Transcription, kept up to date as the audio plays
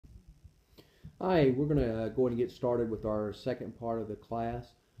Hi, we're going to go ahead and get started with our second part of the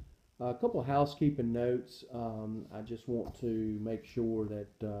class. A couple of housekeeping notes. I just want to make sure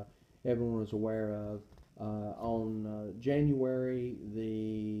that everyone is aware of. On January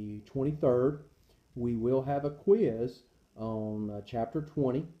the 23rd, we will have a quiz on Chapter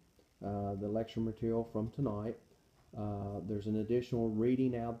 20, the lecture material from tonight. There's an additional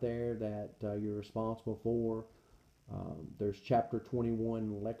reading out there that you're responsible for. There's Chapter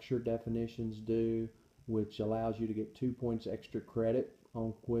 21 lecture definitions due, which allows you to get 2 points extra credit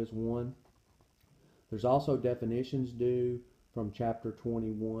on quiz 1. There's also definitions due from Chapter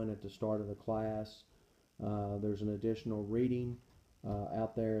 21 at the start of the class. There's an additional reading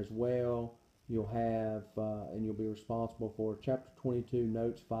out there as well. You'll have, and you'll be responsible for Chapter 22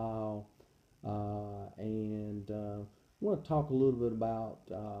 notes file, and I want to talk a little bit about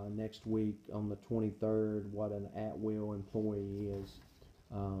next week on the 23rd what an at-will employee is.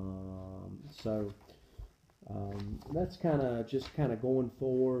 That's kind of going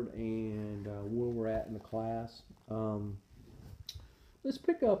forward and where we're at in the class. Let's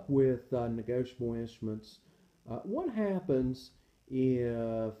pick up with negotiable instruments. What happens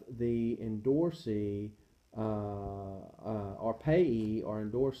if the endorsee or payee or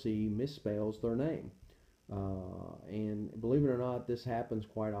endorsee misspells their name? And believe it or not, this happens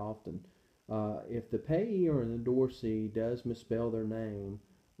quite often. If the payee or an endorsee does misspell their name,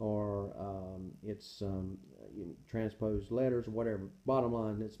 or it's transposed letters or whatever, bottom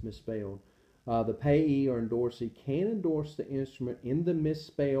line, it's misspelled, the payee or endorsee can endorse the instrument in the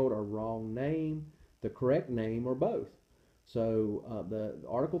misspelled or wrong name, the correct name, or both. So the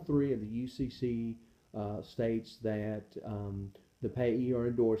Article 3 of the UCC states that the payee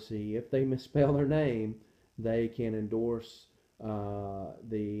or endorsee, if they misspell their name, they can endorse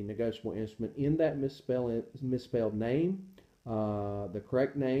the negotiable instrument in that misspelled name, the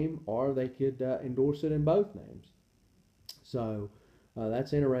correct name, or they could endorse it in both names. So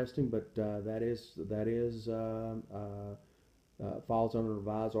that's interesting, but that falls under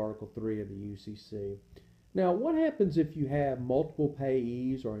Revised Article 3 of the UCC. Now, what happens if you have multiple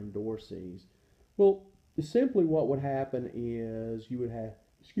payees or endorsees? Well, simply what would happen is you would have,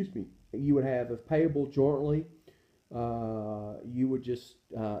 if payable jointly, you would just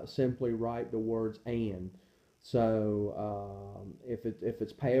simply write the words "and." So if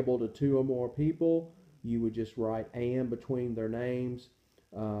it's payable to two or more people, you would just write "and" between their names,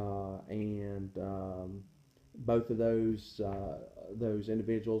 and both of those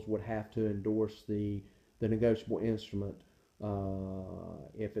individuals would have to endorse the negotiable instrument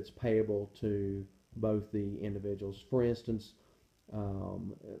if it's payable to both the individuals. For instance,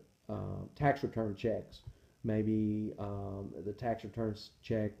 tax return checks. Maybe the tax return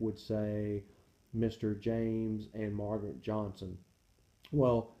check would say Mr. James and Margaret Johnson.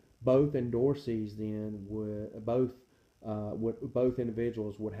 Well, both endorsees then both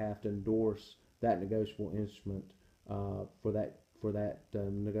individuals would have to endorse that negotiable instrument for that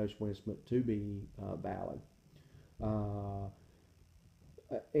negotiable instrument to be valid.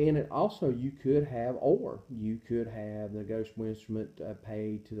 And it also, you could have the negotiable instrument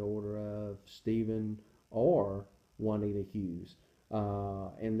paid to the order of Stephen or Juanita Hughes.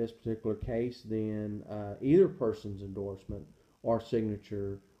 In this particular case, then either person's endorsement or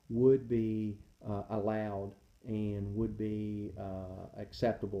signature would be allowed and would be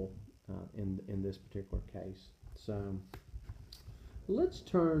acceptable in this particular case. So let's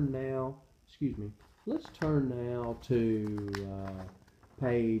turn now. Let's turn now to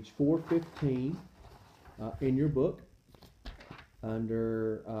page 415 in your book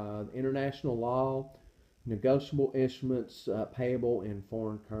under international law, negotiable instruments payable in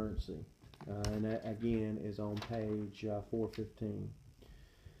foreign currency. And that again is on page 415.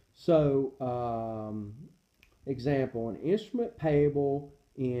 So, example, an instrument payable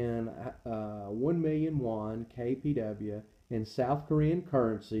in 1 million won KPW in South Korean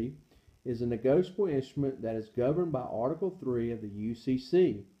currency is a negotiable instrument that is governed by Article 3 of the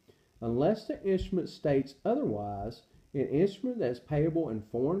UCC. Unless the instrument states otherwise, an instrument that is payable in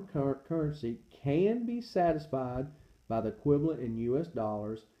foreign currency can be satisfied by the equivalent in US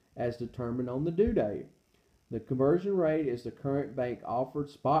dollars as determined on the due date. The conversion rate is the current bank offered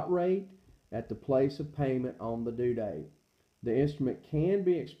spot rate at the place of payment on the due date. The instrument can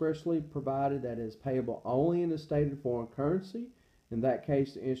be expressly provided that it is payable only in the stated foreign currency. In that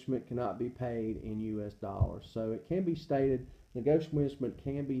case, the instrument cannot be paid in US dollars. So it can be stated, negotiable instrument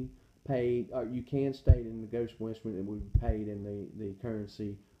can be paid, or you can state in negotiable instrument it would be paid in the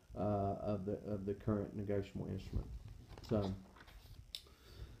currency of the current negotiable instrument. So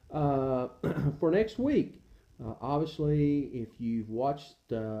for next week, Obviously, if you've watched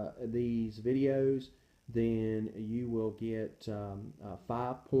these videos, then you will get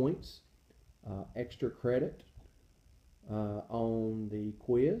 5 points extra credit on the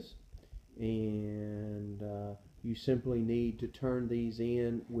quiz, and you simply need to turn these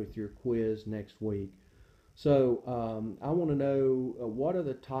in with your quiz next week. So I want to know what are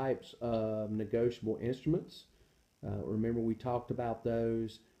the types of negotiable instruments. Remember we talked about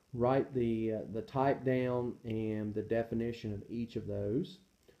those. Write the type down and the definition of each of those.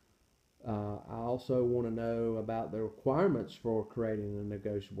 I also want to know about the requirements for creating a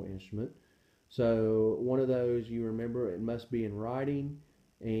negotiable instrument. So one of those, you remember, it must be in writing,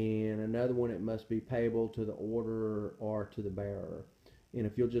 and another one, it must be payable to the orderer or to the bearer. And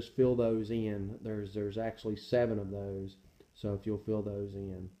if you'll just fill those in, there's actually 7 of those. So if you'll fill those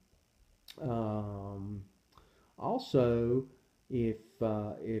in. Also, if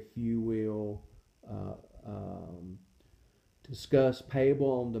you will discuss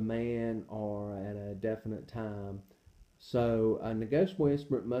payable on demand or at a definite time. So a negotiable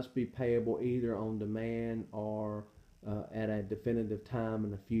instrument must be payable either on demand or at a definitive time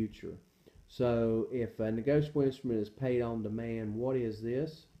in the future. So if a negotiable instrument is paid on demand, what is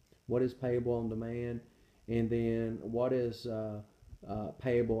this? What is payable on demand? And then what is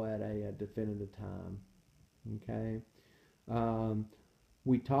payable at a definitive time? Okay.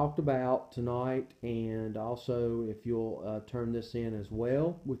 We talked about tonight, and also if you'll turn this in as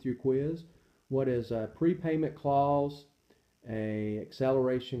well with your quiz, what is a prepayment clause, a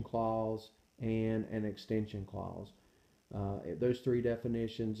acceleration clause, and an extension clause. Those 3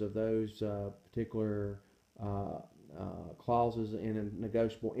 definitions of those particular clauses in a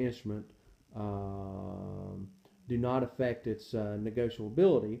negotiable instrument do not affect its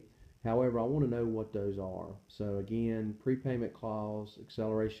negotiability. However, I want to know what those are. So again, prepayment clause,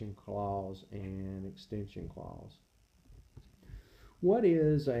 acceleration clause, and extension clause. What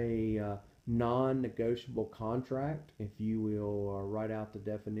is a non-negotiable contract? If you will write out the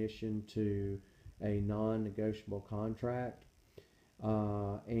definition to a non-negotiable contract.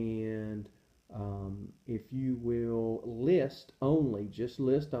 And if you will list only, just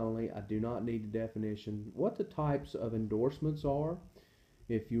list only, I do not need the definition, what the types of endorsements are.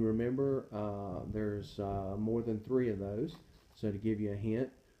 If you remember, there's more than 3 of those. So to give you a hint,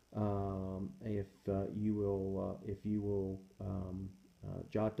 if you will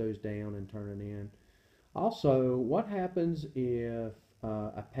jot those down and turn it in. Also, what happens if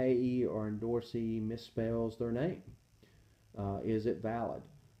a payee or endorsee misspells their name? Is it valid?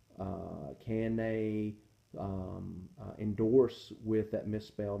 Can they endorse with that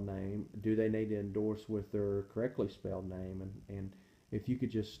misspelled name? Do they need to endorse with their correctly spelled name? And if you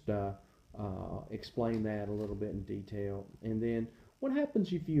could just explain that a little bit in detail. And then what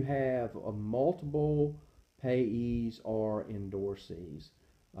happens if you have multiple payees or endorsees?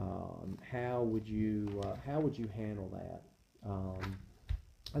 How would you handle that?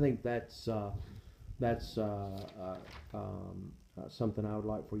 I think that's something I would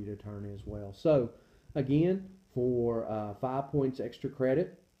like for you to turn in as well. So again, for 5 points extra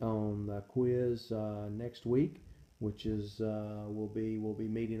credit on the quiz next week, which is we'll be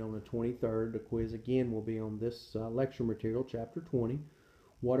meeting on the 23rd. The quiz again will be on this lecture material, chapter 20.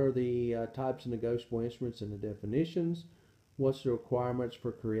 What are the types of negotiable instruments and the definitions? What's the requirements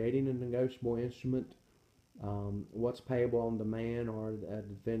for creating a negotiable instrument? What's payable on demand or at a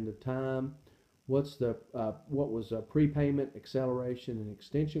definitive time? What was prepayment, acceleration, and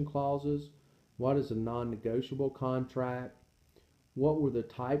extension clauses? What is a non-negotiable contract? What were the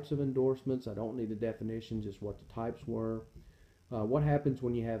types of endorsements? I don't need the definition, just what the types were. What happens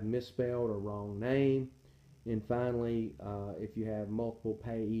when you have misspelled or wrong name? And finally, if you have multiple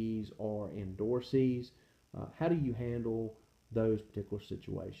payees or endorsees, how do you handle those particular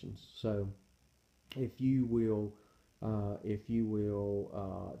situations? So if you will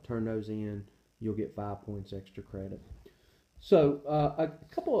turn those in, you'll get 5 points extra credit. So a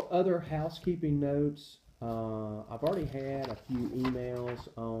couple of other housekeeping notes. I've already had a few emails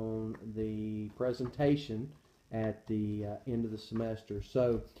on the presentation at the end of the semester.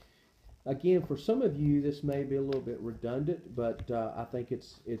 So again, for some of you, this may be a little bit redundant, but I think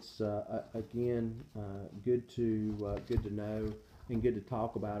it's again good to know and good to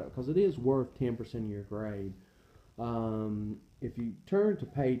talk about it because it is worth 10% of your grade. If you turn to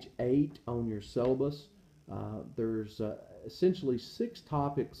page 8 on your syllabus, there's essentially 6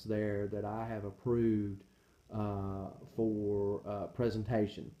 topics there that I have approved for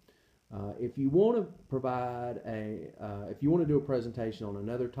presentation. If you want to provide if you want to do a presentation on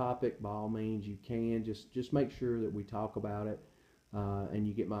another topic, by all means you can. Just make sure that we talk about it. and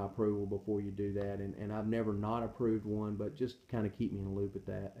you get my approval before you do that. And I've never not approved one, but just kind of keep me in the loop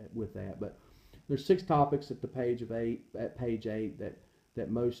with that. But there's 6 topics at page 8 that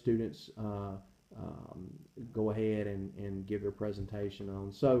most students go ahead and give their presentation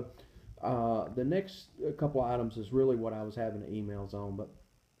on. So the next couple items is really what I was having emails on, but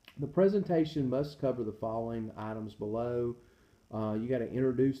the presentation must cover the following items below. You got to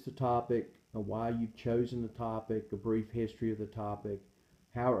introduce the topic, why you've chosen the topic, a brief history of the topic,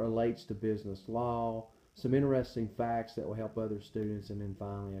 how it relates to business law, some interesting facts that will help other students, and then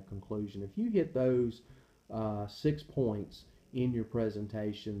finally a conclusion. If you hit those 6 points in your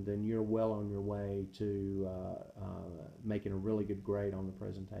presentation, then you're well on your way to making a really good grade on the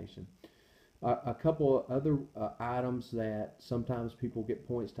presentation. A couple of other items that sometimes people get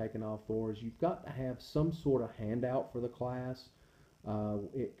points taken off for is you've got to have some sort of handout for the class.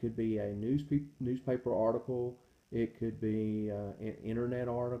 It could be a newspaper article, it could be an internet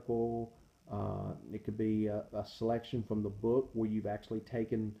article, it could be a selection from the book where you've actually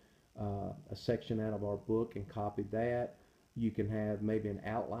taken a section out of our book and copied that. You can have maybe an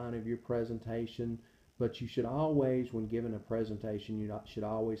outline of your presentation, but you should always, when giving a presentation, should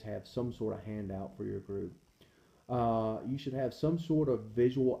always have some sort of handout for your group. You should have some sort of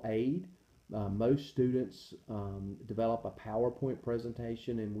visual aid. Most students develop a PowerPoint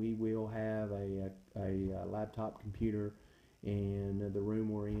presentation, and we will have a laptop computer in the room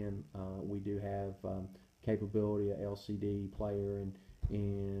we're in. We do have capability, a LCD player,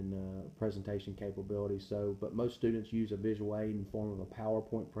 and presentation capability. So, but most students use a visual aid in the form of a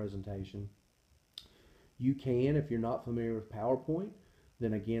PowerPoint presentation. You can, if you're not familiar with PowerPoint,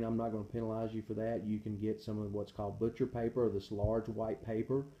 then again, I'm not going to penalize you for that. You can get some of what's called butcher paper, or this large white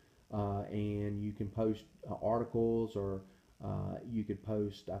paper, and you can post articles, or you could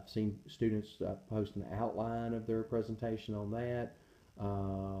post, I've seen students post an outline of their presentation on that,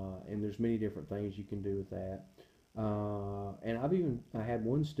 and there's many different things you can do with that. And I had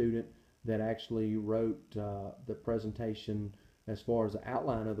one student that actually wrote the presentation, as far as the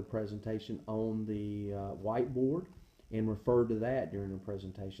outline of the presentation, on the whiteboard, and referred to that during the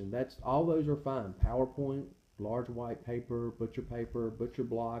presentation. All those are fine. PowerPoint, large white paper, butcher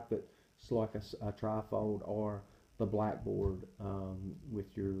block that's like a trifold, or the blackboard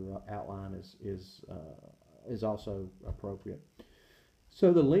with your outline is also appropriate.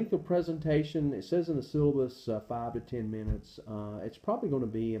 So the length of presentation, it says in the syllabus 5 to 10 minutes. It's probably going to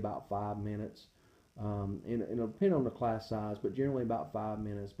be about 5 minutes. And it'll depend on the class size, but generally about 5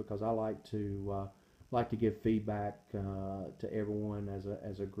 minutes, because I like to give feedback to everyone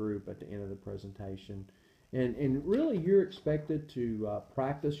as a group at the end of the presentation. And really, you're expected to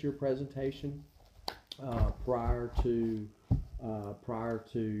practice your presentation prior to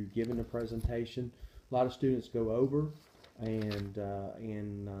giving the presentation. A lot of students go over, and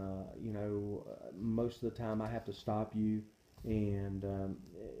you know, most of the time I have to stop you, and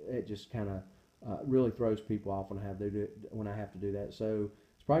it just kind of really throws people off when I have to do that. So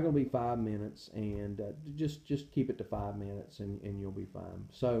it's probably going to be 5 minutes, and just keep it to 5 minutes, and you'll be fine.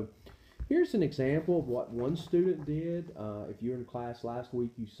 So here's an example of what one student did. If you were in class last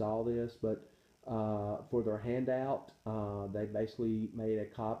week, you saw this, but for their handout, they basically made a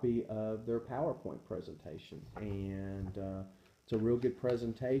copy of their PowerPoint presentation, and it's a real good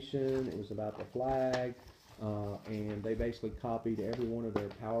presentation. It was about the flag. And they basically copied every one of their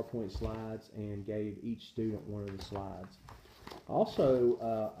PowerPoint slides and gave each student one of the slides. Also,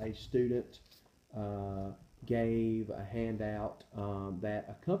 a student gave a handout that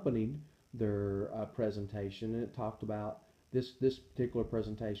accompanied their presentation, and it talked about this particular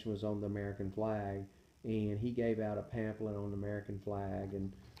presentation was on the American flag, and he gave out a pamphlet on the American flag,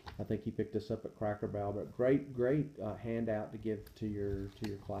 and I think he picked this up at Cracker Barrel. But great handout to give to your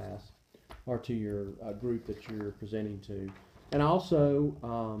class, or to your group that you're presenting to. And also,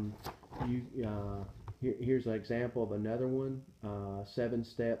 here's an example of another one, 7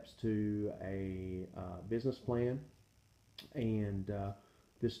 steps to a business plan. And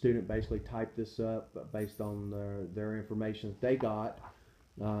this student basically typed this up based on their information that they got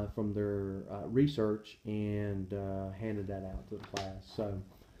from their research, and handed that out to the class. So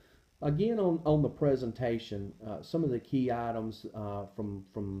again, on the presentation, some of the key items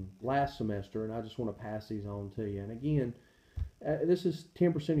from last semester, and I just want to pass these on to you. And again, this is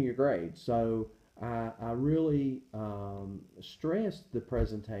 10% of your grade, so I really stressed the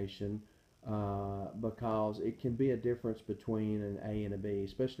presentation because it can be a difference between an A and a B,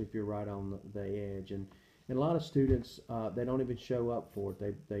 especially if you're right on the edge. And a lot of students, they don't even show up for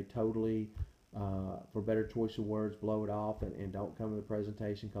it. They totally, for better choice of words, blow it off and don't come to the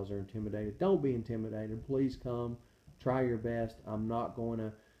presentation because they're intimidated. Don't be intimidated. Please come. try your best. I'm not going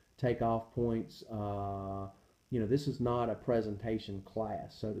to take off points. This is not a presentation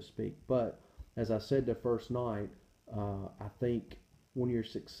class, so to speak. But as I said the first night, I think one of your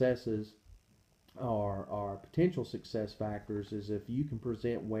successes or potential success factors is if you can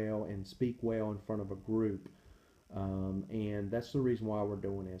present well and speak well in front of a group. And that's the reason why we're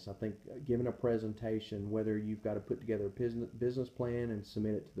doing this. I think giving a presentation, whether you've got to put together a business plan and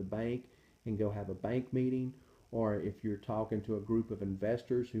submit it to the bank and go have a bank meeting, or if you're talking to a group of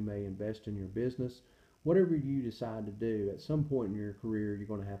investors who may invest in your business, whatever you decide to do, at some point in your career, you're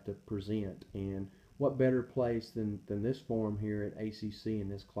going to have to present. And what better place than this forum here at ACC in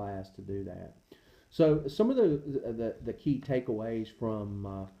this class to do that? So some of the key takeaways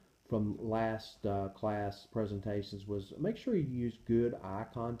from last class presentations was make sure you use good eye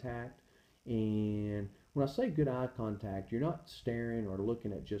contact. And when I say good eye contact, you're not staring or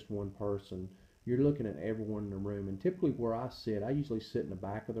looking at just one person. You're looking at everyone in the room. And typically where I sit, I usually sit in the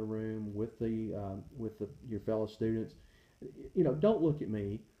back of the room with your fellow students. Don't look at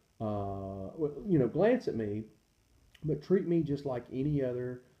me. Glance at me, but treat me just like any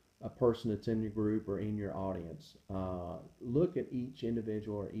other a person that's in your group or in your audience. Look at each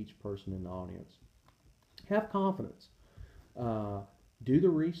individual or each person in the audience. Have confidence. Do the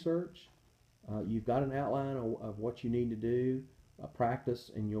research. You've got an outline of what you need to do.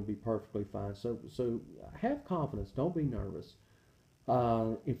 Practice, and you'll be perfectly fine. So have confidence. Don't be nervous.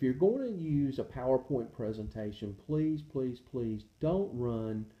 If you're going to use a PowerPoint presentation, please, please, please don't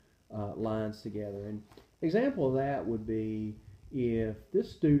run lines together. An example of that would be if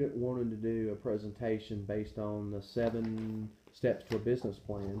this student wanted to do a presentation based on the 7 steps to a business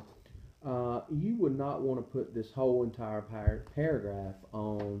plan, you would not want to put this whole entire paragraph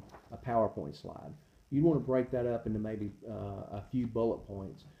on a PowerPoint slide. You'd want to break that up into maybe a few bullet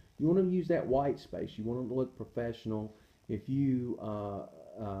points. You want to use that white space. You want to look professional. If you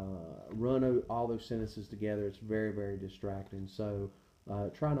run all those sentences together, it's very, very distracting. So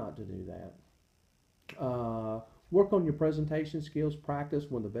try not to do that. Work on your presentation skills. Practice.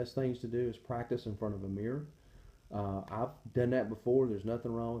 One of the best things to do is practice in front of a mirror. I've done that before. There's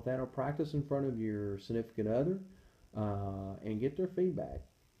nothing wrong with that. Or practice in front of your significant other and get their feedback.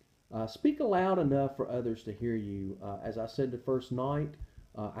 Speak aloud enough for others to hear you. As I said the first night,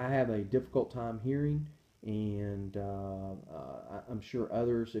 I have a difficult time hearing, and I'm sure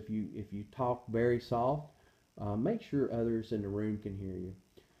others, if you talk very soft, make sure others in the room can hear you.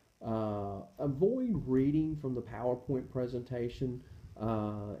 Avoid reading from the PowerPoint presentation.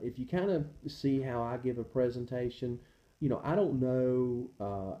 If you kind of see how I give a presentation, I don't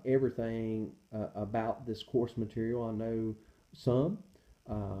know everything about this course material. I know some,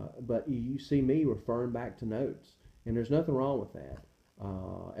 but you see me referring back to notes, and there's nothing wrong with that.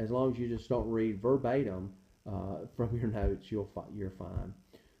 As long as you just don't read verbatim from your notes, you're fine.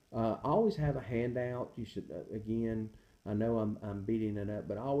 Always have a handout. You should again. I know I'm beating it up,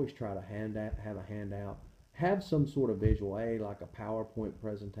 but I always try to have a handout. Have some sort of visual aid, like a PowerPoint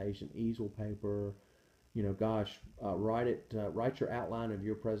presentation, easel paper. Write your outline of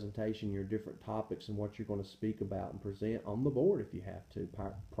your presentation, your different topics, and what you're going to speak about and present on the board if you have to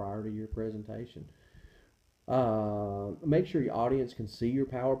prior to your presentation. Make sure your audience can see your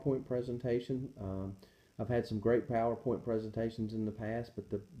PowerPoint presentation. I've had some great PowerPoint presentations in the past, but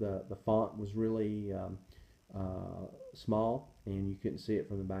the font was really small, and you couldn't see it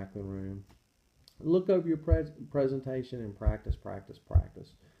from the back of the room. Look over your presentation and practice.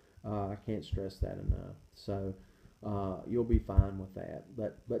 I can't stress that enough. So you'll be fine with that.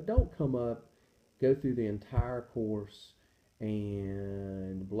 But don't go through the entire course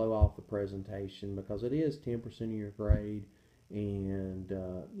and blow off the presentation, because it is 10% of your grade, and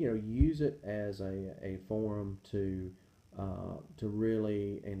use it as a forum to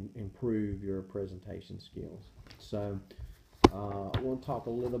really improve your presentation skills. So I want to talk a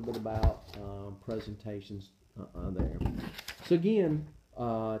little bit about presentations there. So again,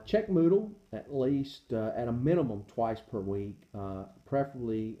 check Moodle at least at a minimum twice per week,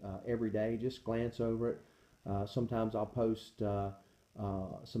 preferably every day. Just glance over it. Sometimes I'll post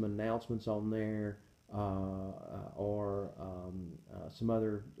some announcements on there or some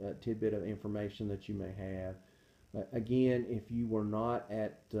other tidbit of information that you may have. Again, if you were not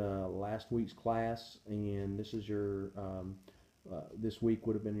at last week's class, and this is your this week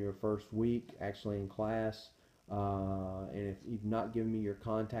would have been your first week actually in class, and if you've not given me your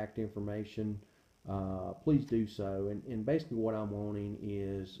contact information, please do so. And basically what I'm wanting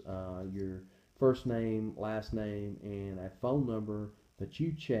is your first name, last name, and a phone number that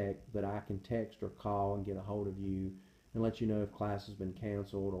you check that I can text or call and get a hold of you and let you know if class has been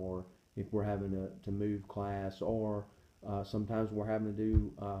canceled, or if we're having to move class, or sometimes we're having to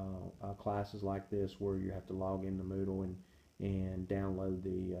do classes like this where you have to log into Moodle and download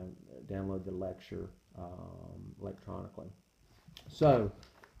the lecture electronically. So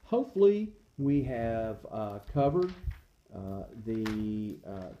hopefully we have covered the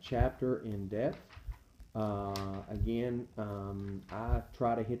chapter in depth. Again, I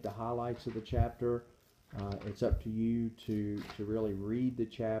try to hit the highlights of the chapter. It's up to you to really read the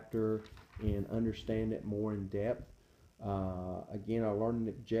chapter and understand it more in depth. Again, our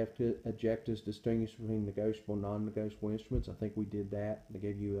learning objectives distinguish between negotiable and non-negotiable instruments. I think we did that. I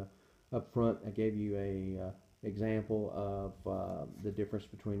gave you up front. I gave you a example of the difference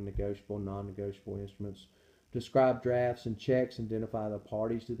between negotiable and non-negotiable instruments. Describe drafts and checks. Identify the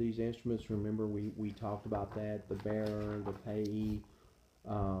parties to these instruments. Remember, we talked about that. The bearer, the payee,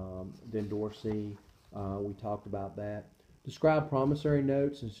 the endorsee. We talked about that. Describe promissory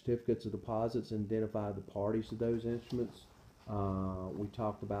notes and certificates of deposits and identify the parties to those instruments. We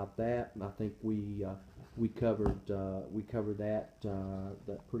talked about that, and I think we covered that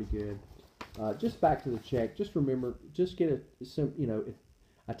pretty good. Just back to the check. Just remember, just get if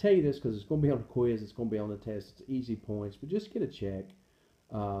I tell you this because it's going to be on the quiz, it's going to be on the test. It's easy points, but just get a check.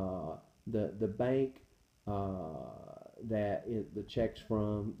 The bank the checks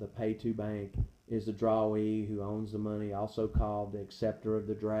from, the pay to bank, is the drawee who owns the money, also called the acceptor of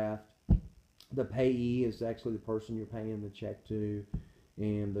the draft. The payee is actually the person you're paying the check to,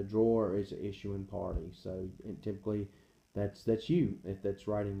 and the drawer is the issuing party. So typically, that's you if that's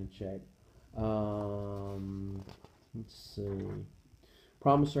writing the check. Let's see.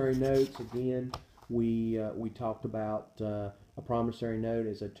 Promissory notes. Again, we talked about a promissory note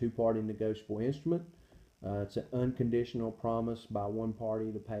is a two-party negotiable instrument. It's an unconditional promise by one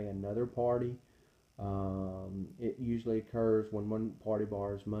party to pay another party. It usually occurs when one party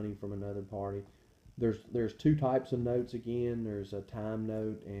borrows money from another party. There's two types of notes again. There's a time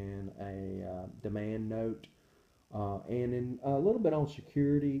note and a demand note. And in a little bit on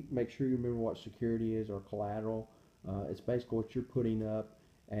security, make sure you remember what security is, or collateral. It's basically what you're putting up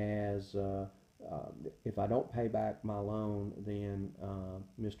as if I don't pay back my loan, then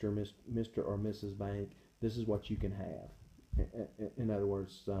Mr. or Mrs. Bank, this is what you can have. In other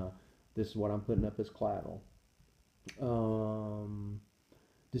words, this is what I'm putting up as collateral.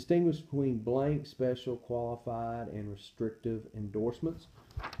 Distinguish between blank, special, qualified, and restrictive endorsements.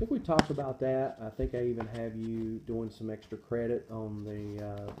 I think we talked about that. I think I even have you doing some extra credit on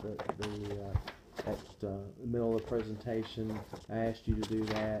at the middle of the presentation. I asked you to do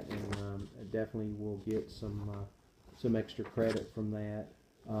that, and definitely will get some extra credit from that.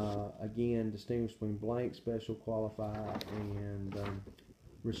 Again, distinguish between blank, special, qualified, and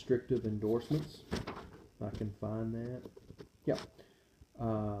restrictive endorsements. If I can find that. Yep.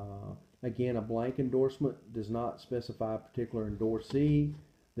 Again, a blank endorsement does not specify a particular endorsee.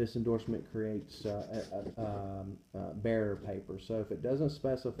 This endorsement creates bearer paper. So if it doesn't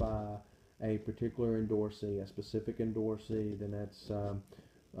specify a particular endorsee, a specific endorsee, then that's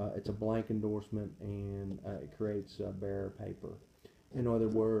it's a blank endorsement, and it creates bearer paper. In other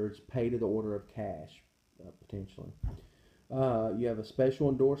words, pay to the order of cash, potentially. You have a special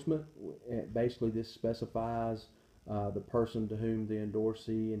endorsement. Basically, this specifies the person to whom the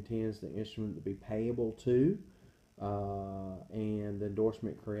endorsee intends the instrument to be payable to, and the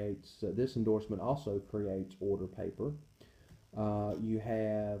endorsement creates. This endorsement also creates order paper. You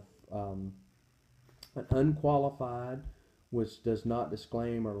have an unqualified, which does not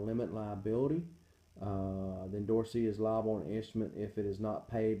disclaim or limit liability. The endorsee is liable on an instrument if it is not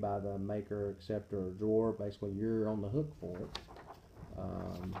paid by the maker, acceptor, or drawer. Basically, you're on the hook for it.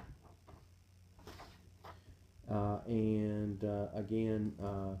 Again,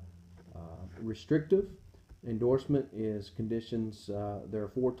 restrictive endorsement is conditions. There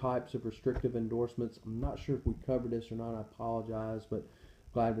are 4 types of restrictive endorsements. I'm not sure if we covered this or not. I apologize, but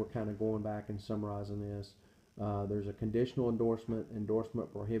glad we're kind of going back and summarizing this. There's a conditional endorsement,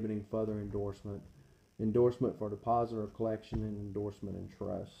 endorsement prohibiting further endorsement, endorsement for deposit or collection, and endorsement and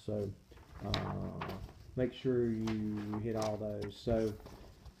trust. So make sure you hit all those. So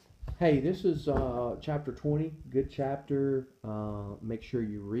hey, this is chapter 20, good chapter. Make sure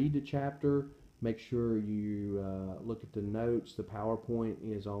you read the chapter. Make sure you look at the notes. The PowerPoint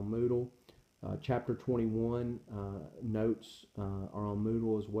is on Moodle. Chapter 21 notes are on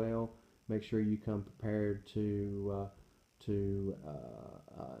Moodle as well. Make sure you come prepared to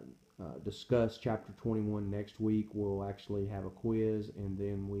discuss chapter 21 next week. We'll actually have a quiz, and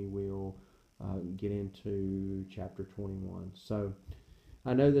then we will get into chapter 21. So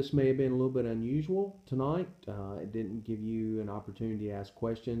I know this may have been a little bit unusual tonight. It didn't give you an opportunity to ask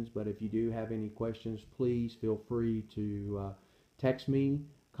questions, but if you do have any questions, please feel free to text me,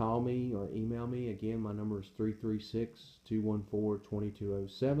 call me, or email me. Again, my number is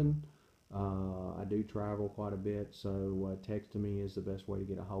 336-214-2207. I do travel quite a bit, so texting me is the best way to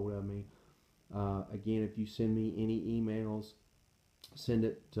get a hold of me. Again, if you send me any emails, send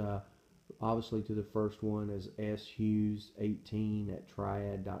it obviously to the first one as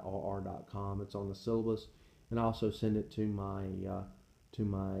shughes18@triad.rr.com. It's on the syllabus, and also send it to my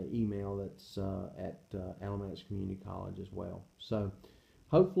email that's at Alamance Community College as well. So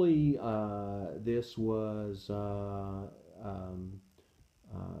hopefully this was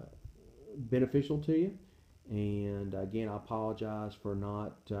beneficial to you. And again, I apologize for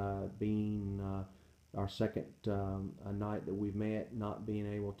not being our second night that we've met, not being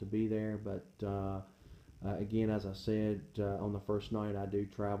able to be there. But again, as I said, on the first night I do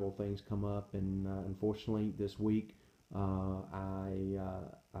travel, things come up, and unfortunately this week I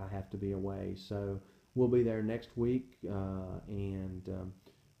have to be away. So we'll be there next week, and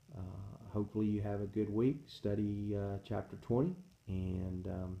hopefully you have a good week. Study chapter 20, and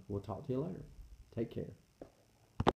we'll talk to you later. Take care.